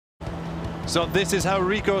So this is how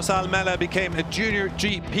Rico Salmela became a junior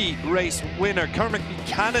GP race winner. Cormac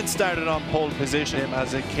Buchanan started on pole position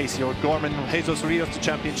as a Casey O'Gorman. Jesus Rios, the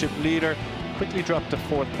championship leader, quickly dropped to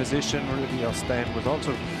 4th position. Rios then was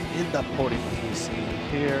also in that podium as we see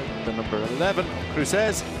here, the number 11,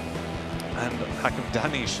 Cruces. And Hakim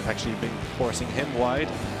Danish actually been forcing him wide.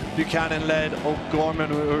 Buchanan led, O'Gorman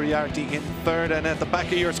Uriarte in 3rd, and at the back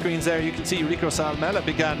of your screens there you can see Rico Salmela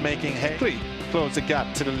began making headway, close the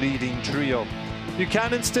gap to the leading trio.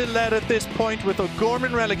 Buchanan still led at this point with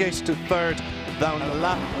O'Gorman relegated to 3rd. Down a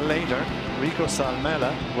lap later, Rico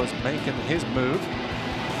Salmela was making his move.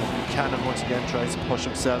 And Buchanan once again tries to push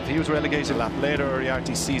himself. He was relegated a lap later,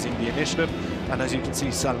 Uriarte seizing the initiative, and as you can see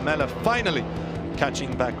Salmela finally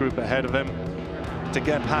catching that group ahead of him to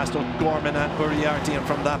get past O'Gorman and Uriarte, and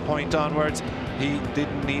from that point onwards he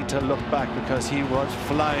didn't need to look back because he was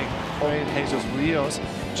flying. Jesus Rios,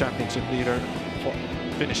 championship leader,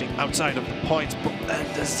 finishing outside of the points, but then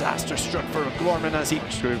disaster struck for O'Gorman as he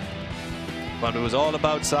threw. But it was all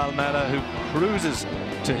about Salmela, who cruises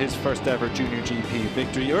to his first ever junior GP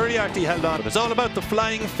victory. Uriarte held on. It was all about the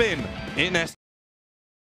flying Finn in